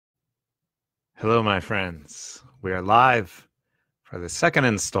Hello, my friends. We are live for the second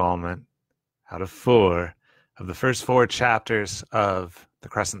installment out of 4 of the first 4 chapters of The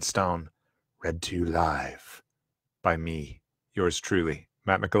Crescent Stone, read to you live by me, yours truly,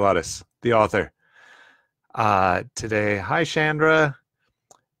 Matt Michaelotis, the author. Today, hi, Chandra.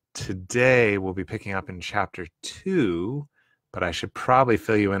 Today, we'll be picking up in chapter 2, but I should probably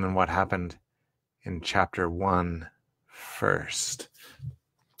fill you in on what happened in chapter 1 first.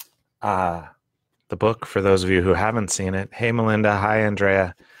 The book, for those of you who haven't seen it, hey Melinda, hi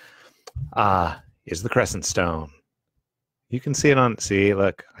Andrea, is The Crescent Stone. You can see it on,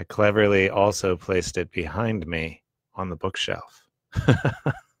 look, I cleverly also placed it behind me on the bookshelf.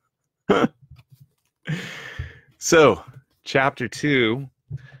 So, chapter 2.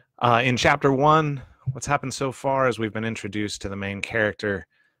 In chapter 1, what's happened so far is we've been introduced to the main character,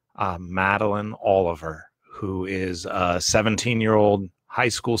 Madeline Oliver, who is a 17-year-old high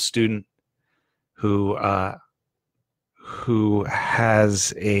school student who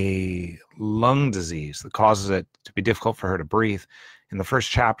has a lung disease that causes it to be difficult for her to breathe. In the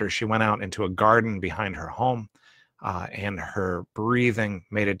first chapter, she went out into a garden behind her home, and her breathing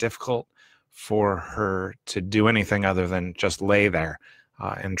made it difficult for her to do anything other than just lay there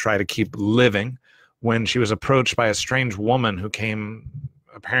and try to keep living, when she was approached by a strange woman who came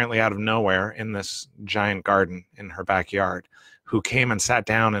apparently out of nowhere in this giant garden in her backyard, who came and sat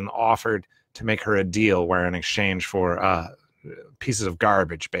down and offered to make her a deal where, in exchange for pieces of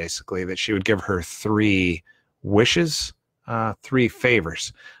garbage, basically, that she would give her 3 wishes, 3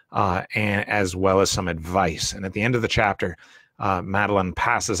 favors, and as well as some advice. And at the end of the chapter, Madeline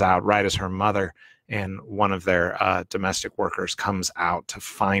passes out right as her mother and one of their domestic workers comes out to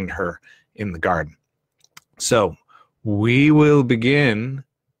find her in the garden. So we will begin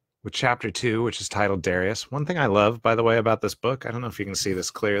with chapter 2, which is titled Darius. One thing I love, by the way, about this book, I don't know if you can see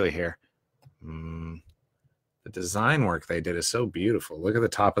this clearly here. The design work they did is so beautiful. Look at the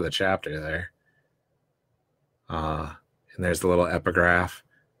top of the chapter there. And there's the little epigraph.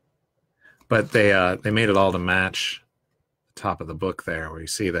 But they made it all to match the top of the book there, where you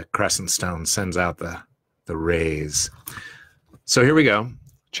see the Crescent Stone sends out the rays. So here we go.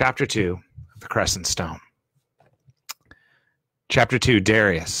 Chapter 2, The Crescent Stone. Chapter 2,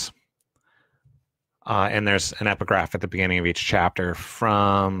 Darius. And there's an epigraph at the beginning of each chapter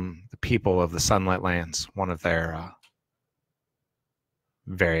from the people of the Sunlit Lands, one of their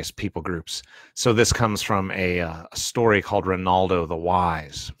various people groups. So this comes from a story called Ronaldo the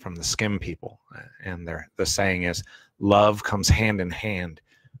Wise from the Skim people. And the saying is, love comes hand in hand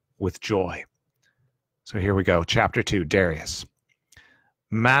with joy. So here we go. Chapter 2, Darius.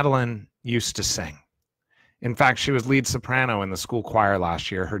 Madeline used to sing. In fact, she was lead soprano in the school choir last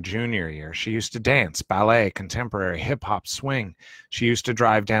year, her junior year. She used to dance, ballet, contemporary, hip-hop, swing. She used to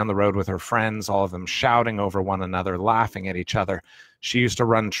drive down the road with her friends, all of them shouting over one another, laughing at each other. She used to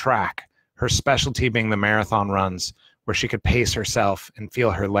run track, her specialty being the marathon runs, where she could pace herself and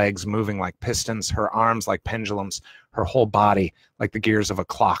feel her legs moving like pistons, her arms like pendulums, her whole body like the gears of a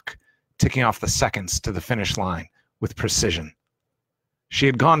clock, ticking off the seconds to the finish line with precision. She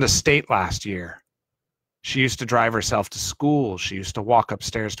had gone to state last year. She used to drive herself to school. She used to walk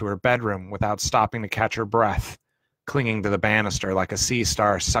upstairs to her bedroom without stopping to catch her breath, clinging to the banister like a sea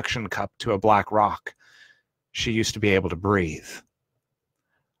star suction cup to a black rock. She used to be able to breathe.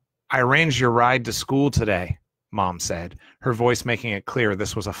 I arranged your ride to school today, Mom said, her voice making it clear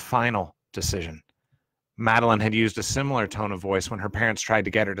this was a final decision. Madeline had used a similar tone of voice when her parents tried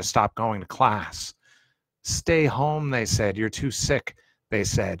to get her to stop going to class. Stay home, they said. You're too sick, they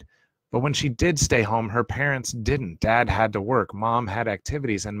said. But when she did stay home, her parents didn't. Dad had to work, Mom had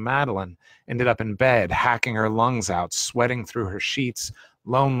activities, and Madeline ended up in bed, hacking her lungs out, sweating through her sheets,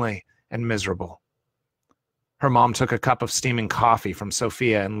 lonely and miserable. Her mom took a cup of steaming coffee from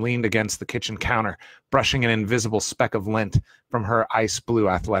Sophia and leaned against the kitchen counter, brushing an invisible speck of lint from her ice blue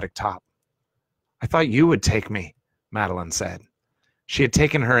athletic top. I thought you would take me, Madeline said. She had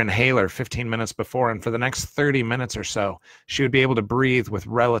taken her inhaler 15 minutes before, and for the next 30 minutes or so, she would be able to breathe with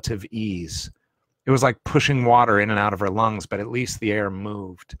relative ease. It was like pushing water in and out of her lungs, but at least the air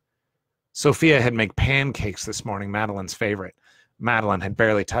moved. Sophia had made pancakes this morning, Madeline's favorite. Madeline had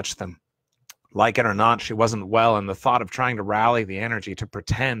barely touched them. Like it or not, she wasn't well, and the thought of trying to rally the energy to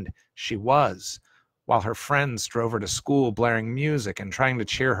pretend she was, while her friends drove her to school blaring music and trying to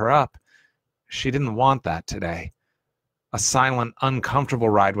cheer her up, she didn't want that today. A silent, uncomfortable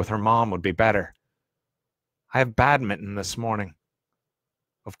ride with her mom would be better. I have badminton this morning.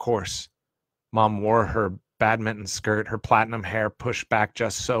 Of course. Mom wore her badminton skirt, her platinum hair pushed back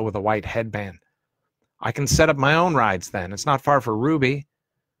just so with a white headband. I can set up my own rides then. It's not far for Ruby.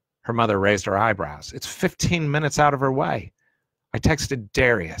 Her mother raised her eyebrows. It's 15 minutes out of her way. I texted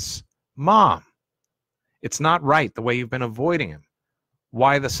Darius. Mom, it's not right the way you've been avoiding him.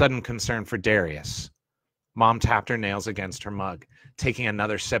 Why the sudden concern for Darius? Mom tapped her nails against her mug, taking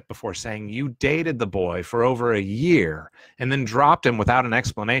another sip before saying, you dated the boy for over a year and then dropped him without an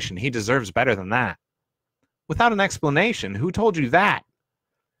explanation. He deserves better than that. Without an explanation? Who told you that?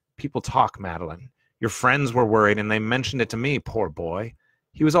 People talk, Madeline. Your friends were worried and they mentioned it to me, poor boy.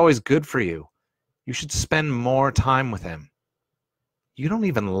 He was always good for you. You should spend more time with him. You don't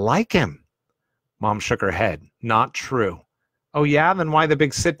even like him. Mom shook her head. Not true. Oh yeah? Then why the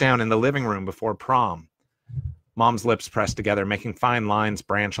big sit down in the living room before prom? Mom's lips pressed together, making fine lines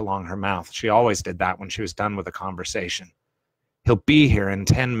branch along her mouth. She always did that when she was done with a conversation. He'll be here in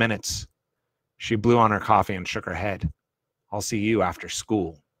 10 minutes. She blew on her coffee and shook her head. I'll see you after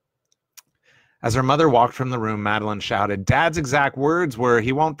school. As her mother walked from the room, Madeline shouted, Dad's exact words were,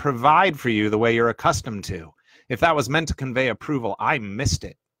 he won't provide for you the way you're accustomed to. If that was meant to convey approval, I missed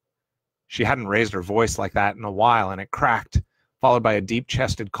it. She hadn't raised her voice like that in a while, and it cracked, followed by a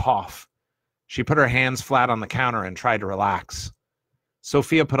deep-chested cough. She put her hands flat on the counter and tried to relax.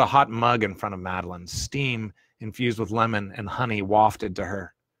 Sophia put a hot mug in front of Madeline. Steam infused with lemon and honey wafted to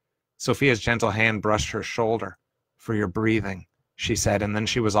her. Sophia's gentle hand brushed her shoulder. For your breathing, she said, and then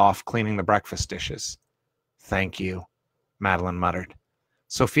she was off cleaning the breakfast dishes. Thank you, Madeline muttered.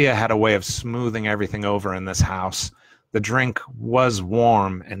 Sophia had a way of smoothing everything over in this house. The drink was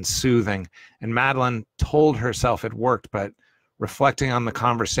warm and soothing, and Madeline told herself it worked, but reflecting on the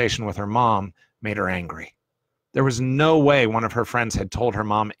conversation with her mom made her angry. There was no way one of her friends had told her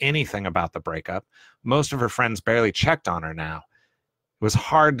mom anything about the breakup. Most of her friends barely checked on her now. It was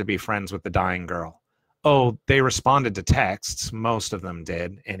hard to be friends with the dying girl. Oh, they responded to texts. Most of them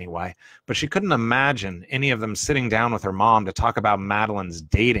did, anyway. But she couldn't imagine any of them sitting down with her mom to talk about Madeline's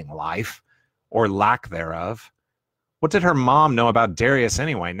dating life, or lack thereof. What did her mom know about Darius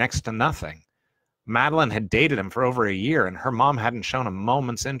anyway? Next to nothing. Madeline had dated him for over a year, and her mom hadn't shown a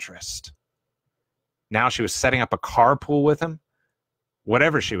moment's interest. Now she was setting up a carpool with him.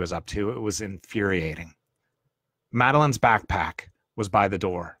 Whatever she was up to, it was infuriating. Madeline's backpack was by the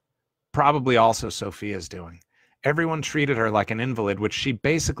door. Probably also Sophia's doing. Everyone treated her like an invalid, which she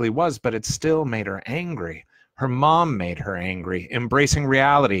basically was, but it still made her angry. Her mom made her angry. Embracing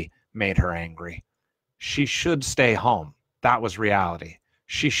reality made her angry. She should stay home. That was reality.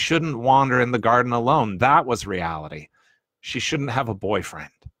 She shouldn't wander in the garden alone. That was reality. She shouldn't have a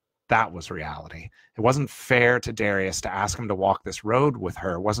boyfriend. That was reality. It wasn't fair to Darius to ask him to walk this road with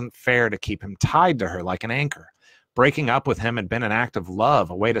her. It wasn't fair to keep him tied to her like an anchor. Breaking up with him had been an act of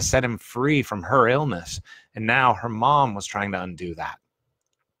love, a way to set him free from her illness, and now her mom was trying to undo that.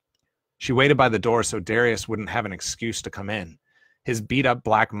 She waited by the door so Darius wouldn't have an excuse to come in. His beat-up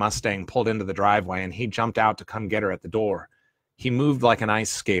black Mustang pulled into the driveway, and he jumped out to come get her at the door. He moved like an ice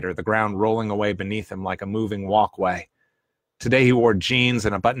skater, the ground rolling away beneath him like a moving walkway. Today he wore jeans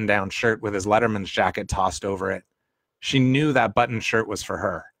and a button-down shirt with his letterman's jacket tossed over it. She knew that button shirt was for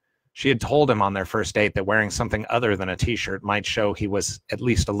her. She had told him on their first date that wearing something other than a t-shirt might show he was at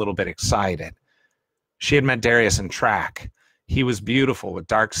least a little bit excited. She had met Darius in track. He was beautiful with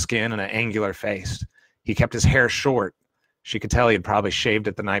dark skin and an angular face. He kept his hair short. She could tell he had probably shaved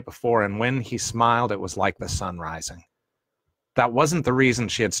it the night before, and when he smiled, it was like the sun rising. That wasn't the reason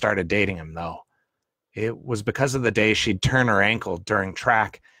she had started dating him, though. It was because of the day she'd turn her ankle during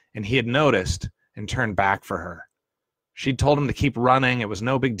track, and he had noticed and turned back for her. She'd told him to keep running. It was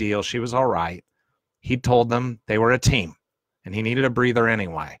no big deal. She was all right. He'd told them they were a team, and he needed a breather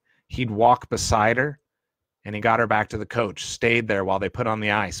anyway. He'd walk beside her, and he got her back to the coach, stayed there while they put on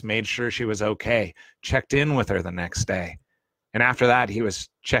the ice, made sure she was okay, checked in with her the next day. And after that, he was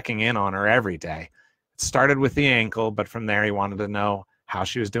checking in on her every day. It started with the ankle, but from there he wanted to know how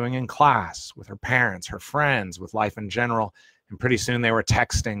she was doing in class, with her parents, her friends, with life in general. And pretty soon they were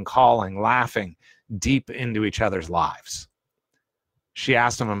texting, calling, laughing, deep into each other's lives. She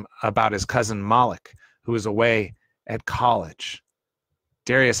asked him about his cousin Malik, who was away at college.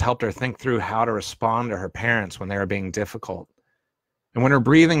 Darius helped her think through how to respond to her parents when they were being difficult. And when her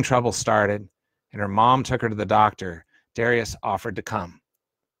breathing trouble started and her mom took her to the doctor, Darius offered to come.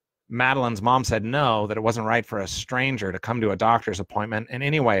 Madeline's mom said no, that it wasn't right for a stranger to come to a doctor's appointment, and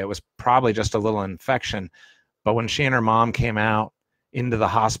anyway, it was probably just a little infection. But when she and her mom came out into the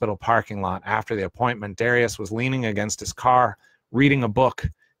hospital parking lot after the appointment, Darius was leaning against his car, reading a book,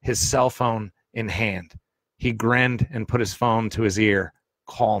 his cell phone in hand. He grinned and put his phone to his ear.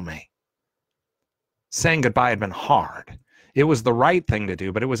 Call me. Saying goodbye had been hard. It was the right thing to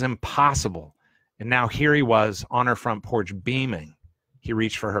do, but it was impossible. And now here he was on her front porch beaming. He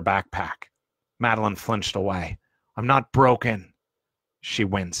reached for her backpack. Madeline flinched away. I'm not broken. She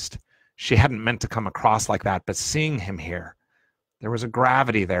winced. She hadn't meant to come across like that, but seeing him here, there was a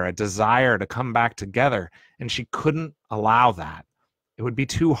gravity there, a desire to come back together, and she couldn't allow that. It would be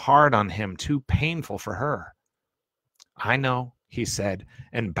too hard on him, too painful for her. I know, he said,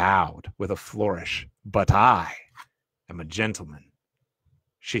 and bowed with a flourish, but I am a gentleman.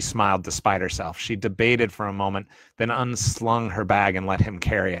 She smiled despite herself. She debated for a moment, then unslung her bag and let him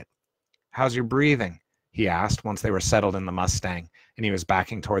carry it. How's your breathing? He asked once they were settled in the Mustang and he was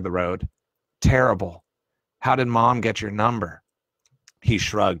backing toward the road. Terrible. How did Mom get your number? He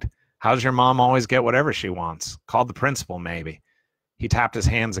shrugged. How's your mom always get whatever she wants? Called the principal, maybe. He tapped his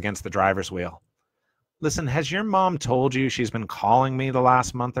hands against the driver's wheel. Listen, has your mom told you she's been calling me the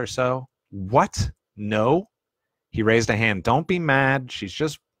last month or so? What? No? He raised a hand. Don't be mad. She's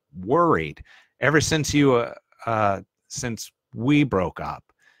just worried. Ever since since we broke up.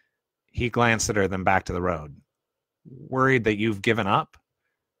 He glanced at her, then back to the road. Worried that you've given up?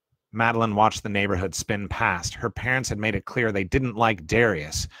 Madeline watched the neighborhood spin past. Her parents had made it clear they didn't like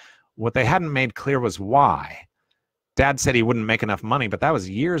Darius. What they hadn't made clear was why. Dad said he wouldn't make enough money, but that was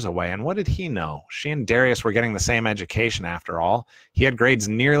years away, and what did he know? She and Darius were getting the same education after all. He had grades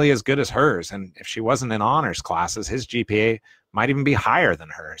nearly as good as hers, and if she wasn't in honors classes, his GPA might even be higher than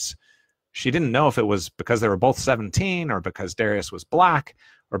hers. She didn't know if it was because they were both 17, or because Darius was black,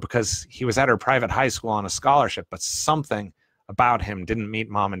 or because he was at her private high school on a scholarship, but something about him didn't meet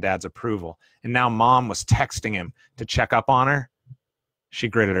Mom and Dad's approval, and now Mom was texting him to check up on her. She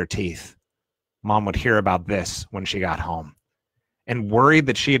gritted her teeth. Mom would hear about this when she got home. And worried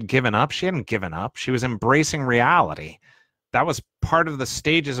that she had given up, she hadn't given up. She was embracing reality. That was part of the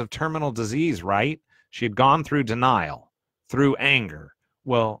stages of terminal disease, right? She had gone through denial, through anger.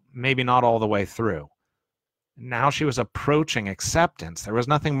 Well, maybe not all the way through. Now she was approaching acceptance. There was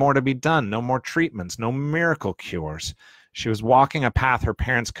nothing more to be done, no more treatments, no miracle cures. She was walking a path her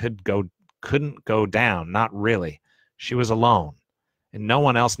parents couldn't go down, not really. She was alone. And no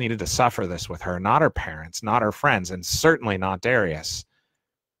one else needed to suffer this with her, not her parents, not her friends, and certainly not Darius.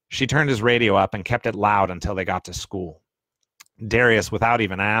 She turned his radio up and kept it loud until they got to school. Darius, without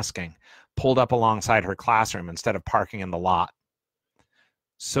even asking, pulled up alongside her classroom instead of parking in the lot.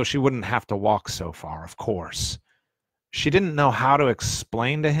 So she wouldn't have to walk so far, of course. She didn't know how to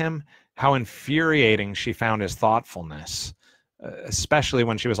explain to him how infuriating she found his thoughtfulness, especially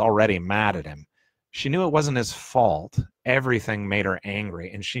when she was already mad at him. She knew it wasn't his fault. Everything made her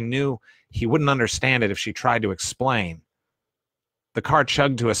angry, and she knew he wouldn't understand it if she tried to explain. The car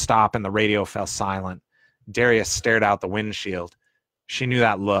chugged to a stop, and the radio fell silent. Darius stared out the windshield. She knew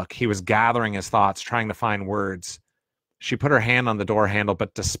that look. He was gathering his thoughts, trying to find words. She put her hand on the door handle,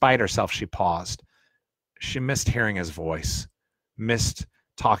 but despite herself, she paused. She missed hearing his voice, missed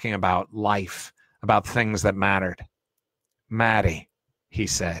talking about life, about things that mattered. Maddie, he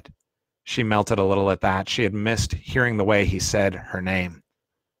said. She melted a little at that. She had missed hearing the way he said her name.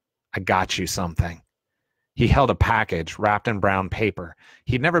 I got you something. He held a package wrapped in brown paper.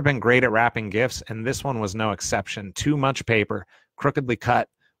 He'd never been great at wrapping gifts, and this one was no exception. Too much paper, crookedly cut,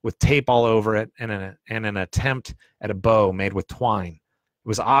 with tape all over it, and an attempt at a bow made with twine. It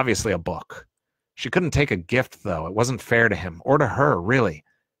was obviously a book. She couldn't take a gift, though. It wasn't fair to him, or to her, really.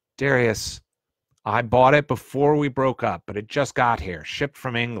 Darius, I bought it before we broke up, but it just got here, shipped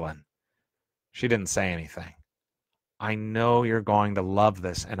from England. She didn't say anything. I know you're going to love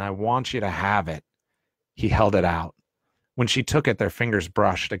this, and I want you to have it. He held it out. When she took it, their fingers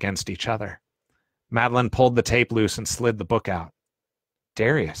brushed against each other. Madeline pulled the tape loose and slid the book out.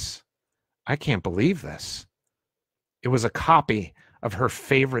 Darius, I can't believe this. It was a copy of her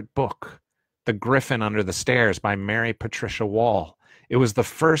favorite book, The Griffin Under the Stairs by Mary Patricia Wall. It was the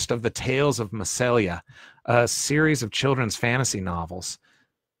first of the Tales of Messelia, a series of children's fantasy novels.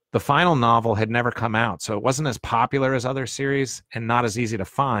 The final novel had never come out, so it wasn't as popular as other series and not as easy to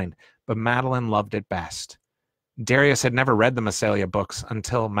find, but Madeline loved it best. Darius had never read the Messelia books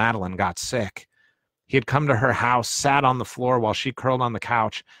until Madeline got sick. He had come to her house, sat on the floor while she curled on the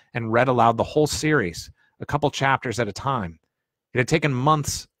couch, and read aloud the whole series, a couple chapters at a time. It had taken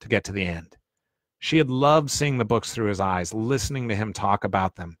months to get to the end. She had loved seeing the books through his eyes, listening to him talk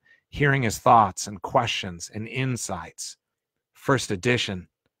about them, hearing his thoughts and questions and insights. First edition,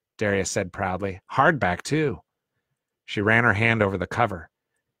 Darius said proudly. Hardback, too. She ran her hand over the cover.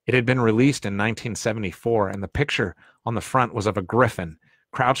 It had been released in 1974, and the picture on the front was of a griffin,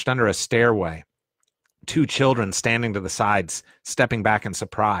 crouched under a stairway. Two children standing to the sides, stepping back in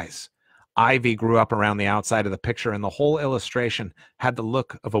surprise. Ivy grew up around the outside of the picture, and the whole illustration had the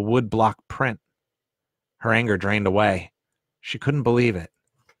look of a woodblock print. Her anger drained away. She couldn't believe it.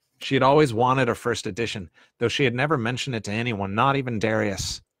 She had always wanted a first edition, though she had never mentioned it to anyone, not even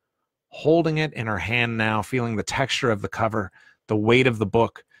Darius. Holding it in her hand now, feeling the texture of the cover, the weight of the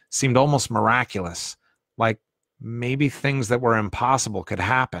book, seemed almost miraculous, like maybe things that were impossible could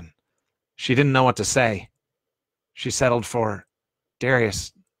happen. She didn't know what to say. She settled for,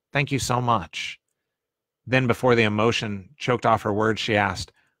 "Darius, thank you so much." Then, before the emotion choked off her words, she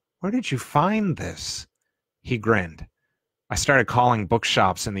asked, "Where did you find this?" He grinned. "I started calling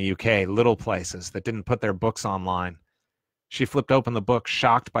bookshops in the UK, little places that didn't put their books online." She flipped open the book,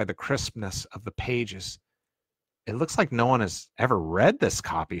 shocked by the crispness of the pages. "It looks like no one has ever read this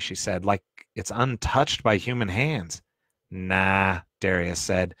copy," she said, "like it's untouched by human hands." "Nah," Darius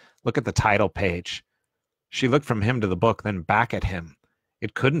said. "Look at the title page." She looked from him to the book, then back at him.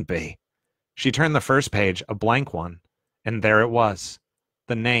 It couldn't be. She turned the first page, a blank one, and there it was.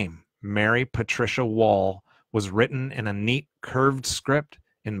 The name, Mary Patricia Wall, was written in a neat curved script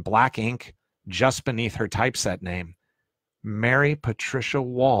in black ink just beneath her typeset name. Mary Patricia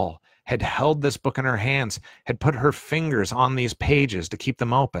Wall had held this book in her hands, had put her fingers on these pages to keep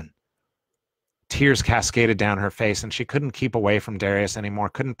them open. Tears cascaded down her face, and she couldn't keep away from Darius anymore,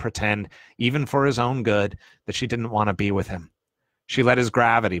 couldn't pretend, even for his own good, that she didn't want to be with him. She let his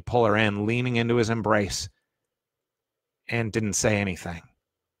gravity pull her in, leaning into his embrace, and didn't say anything.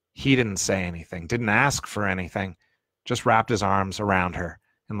 He didn't say anything, didn't ask for anything, just wrapped his arms around her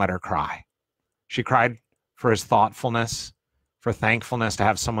and let her cry. She cried for his thoughtfulness, for thankfulness to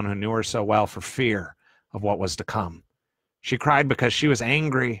have someone who knew her so well, for fear of what was to come. She cried because she was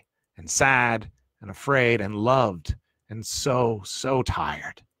angry and sad and afraid and loved and so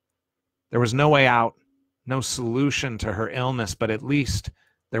tired. There was no way out, no solution to her illness, but at least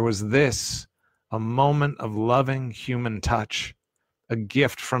there was this, a moment of loving human touch, a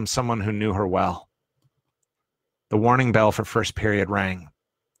gift from someone who knew her well. The warning bell for first period rang.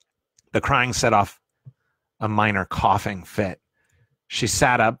 The crying set off a minor coughing fit. She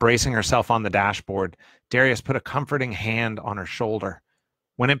sat up, bracing herself on the dashboard. Darius put a comforting hand on her shoulder.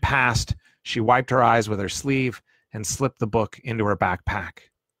 When it passed, she wiped her eyes with her sleeve and slipped the book into her backpack.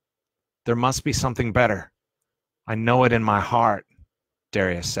 "There must be something better. I know it in my heart,"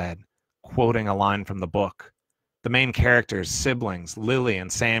 Darius said, quoting a line from the book. The main characters, siblings, Lily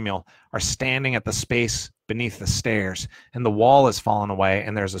and Samuel, are standing at the space beneath the stairs, and the wall has fallen away,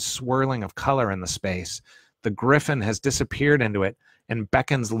 and there's a swirling of color in the space. The griffin has disappeared into it and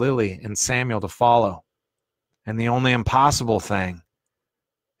beckons Lily and Samuel to follow. And the only impossible thing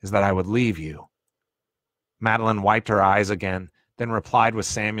is that I would leave you. Madeline wiped her eyes again, then replied with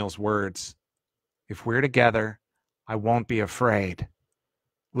Samuel's words, "If we're together, I won't be afraid."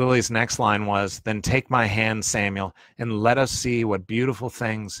 Lily's next line was, "Then take my hand, Samuel, and let us see what beautiful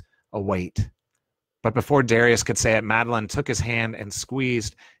things await." But before Darius could say it, Madeline took his hand and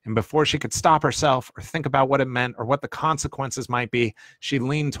squeezed, and before she could stop herself or think about what it meant or what the consequences might be, she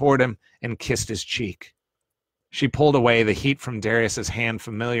leaned toward him and kissed his cheek. She pulled away, the heat from Darius's hand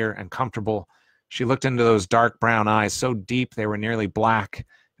familiar and comfortable. She looked into those dark brown eyes, so deep they were nearly black.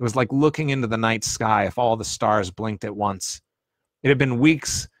 It was like looking into the night sky if all the stars blinked at once. It had been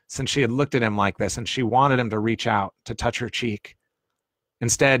weeks since she had looked at him like this, and she wanted him to reach out, to touch her cheek.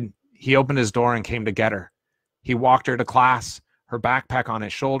 Instead, he opened his door and came to get her. He walked her to class, her backpack on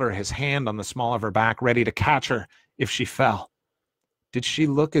his shoulder, his hand on the small of her back, ready to catch her if she fell. Did she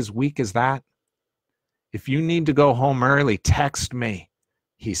look as weak as that? "If you need to go home early, text me,"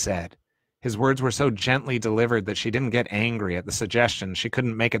 he said. His words were so gently delivered that she didn't get angry at the suggestion she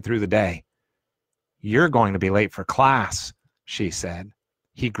couldn't make it through the day. "You're going to be late for class," she said.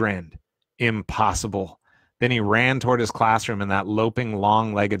 He grinned. "Impossible." Then he ran toward his classroom in that loping,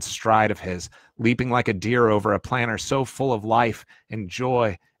 long-legged stride of his, leaping like a deer over a planter so full of life and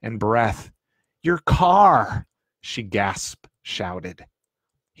joy and breath. "Your car!" she gasped, shouted.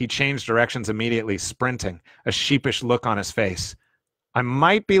 He changed directions immediately, sprinting, a sheepish look on his face. "I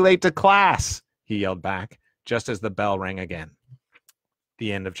might be late to class," he yelled back, just as the bell rang again.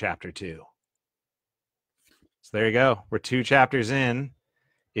 The end of chapter 2. So there you go. We're 2 chapters in.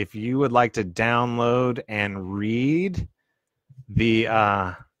 If you would like to download and read the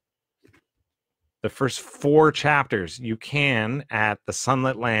first 4 chapters, you can at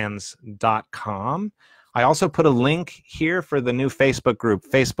thesunlitlands.com. I also put a link here for the new Facebook group,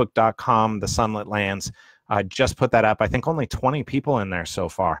 facebook.com, The Sunlit Lands. I just put that up. I think only 20 people in there so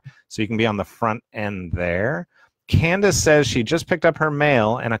far, so you can be on the front end there. Candace says she just picked up her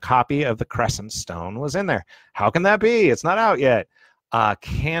mail and a copy of the Crescent Stone was in there. How can that be? It's not out yet.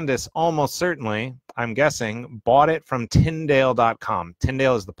 Candace almost certainly, I'm guessing, bought it from Tyndale.com.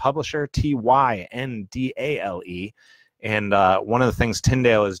 Tyndale is the publisher, Tyndale, And one of the things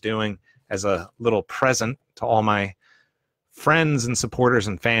Tyndale is doing as a little present to all my friends and supporters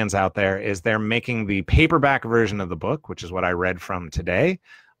and fans out there is they're making the paperback version of the book, which is what I read from today,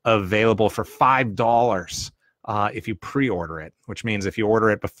 available for $5 if you pre-order it, which means if you order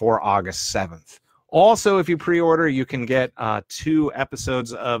it before August 7th. Also, if you pre-order, you can get 2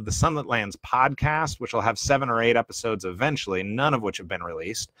 episodes of the Sunlit Lands podcast, which will have 7 or 8 episodes eventually, none of which have been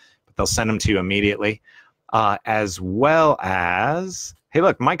released, but they'll send them to you immediately. As well as, hey,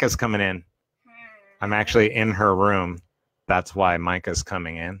 look, Micah's coming in. I'm actually in her room. That's why Micah's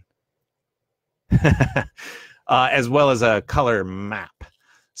coming in. As well as a color map.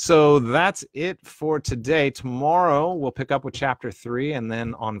 So that's it for today. Tomorrow we'll pick up with chapter 3, and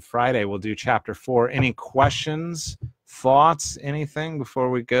then on Friday we'll do chapter 4. Any questions, thoughts, anything before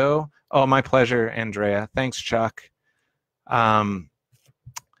we go? Oh, my pleasure, Andrea. Thanks, Chuck.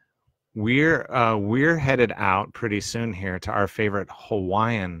 We're headed out pretty soon here to our favorite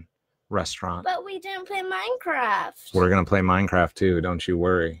Hawaiian restaurant. But we didn't play Minecraft. We're gonna play Minecraft too, don't you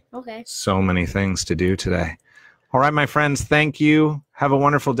worry. Okay. So many things to do today. All right, my friends, thank you. Have a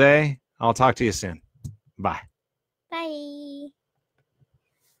wonderful day. I'll talk to you soon. Bye. Bye.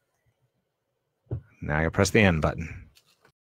 Now I gotta press the end button.